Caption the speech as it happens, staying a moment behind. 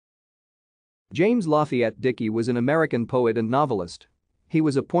James Lafayette Dickey was an American poet and novelist. He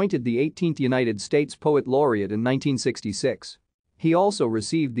was appointed the 18th United States Poet Laureate in 1966. He also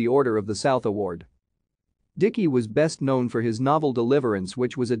received the Order of the South Award. Dickey was best known for his novel Deliverance,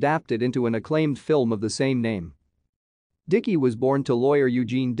 which was adapted into an acclaimed film of the same name. Dickey was born to lawyer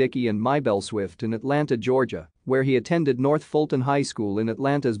Eugene Dickey and Mybelle Swift in Atlanta, Georgia, where he attended North Fulton High School in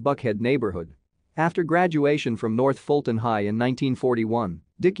Atlanta's Buckhead neighborhood. After graduation from North Fulton High in 1941,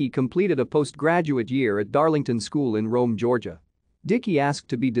 Dickey completed a postgraduate year at Darlington School in Rome, Georgia. Dickey asked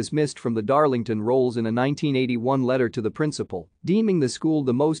to be dismissed from the Darlington rolls in a 1981 letter to the principal, deeming the school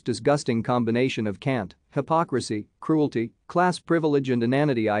the most disgusting combination of cant, hypocrisy, cruelty, class privilege and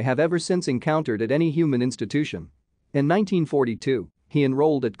inanity I have ever since encountered at any human institution. In 1942, he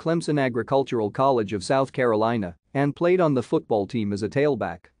enrolled at Clemson Agricultural College of South Carolina and played on the football team as a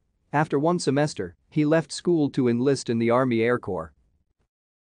tailback. After one semester, he left school to enlist in the Army Air Corps.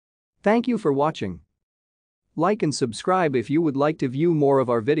 Thank you for watching. Like and subscribe if you would like to view more of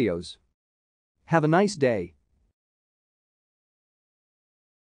our videos. Have a nice day.